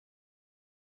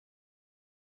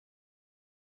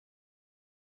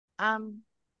Um,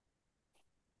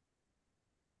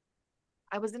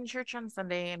 I was in church on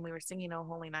Sunday and we were singing "O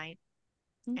Holy Night,"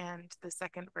 and the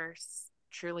second verse,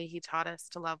 truly he taught us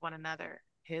to love one another.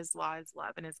 His law is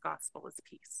love and his gospel is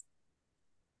peace.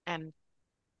 And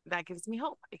that gives me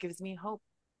hope. It gives me hope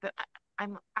that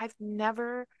I've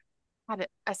never had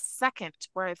a second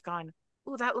where I've gone,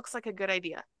 oh, that looks like a good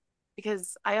idea.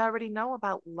 Because I already know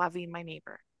about loving my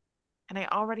neighbor and I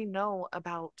already know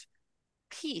about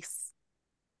peace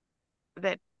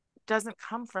that doesn't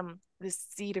come from this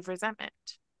seed of resentment.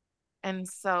 And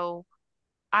so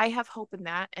I have hope in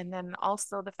that. And then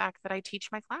also the fact that I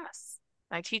teach my class.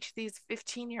 I teach these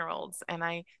 15-year-olds and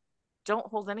I don't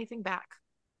hold anything back.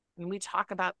 And we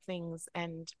talk about things.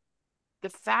 And the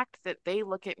fact that they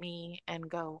look at me and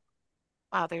go,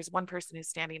 wow, there's one person who's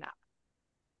standing up,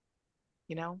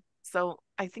 you know? So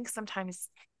I think sometimes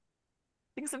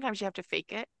you have to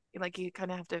fake it. Like you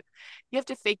kind of have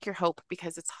to fake your hope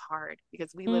because it's hard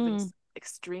because we live in Mm,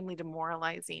 extremely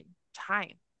demoralizing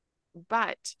time.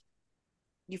 But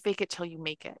you fake it till you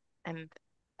make it. And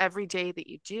every day that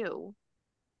you do,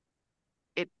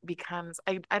 it becomes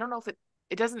I don't know if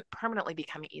it doesn't permanently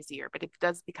become easier, but it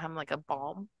does become like a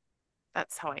balm.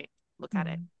 That's how I look at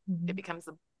it. mm, It mm, becomes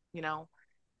a, you know,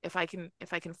 if I can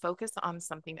focus on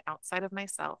something outside of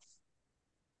myself,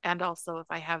 and also if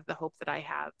I have the hope that I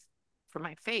have for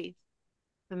my faith,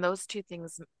 then those two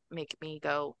things make me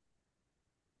go,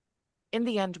 in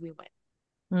the end we win.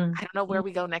 mm, I don't know where mm,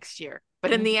 we go next year,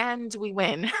 but in mm, the end we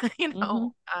win, you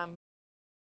know. mhm.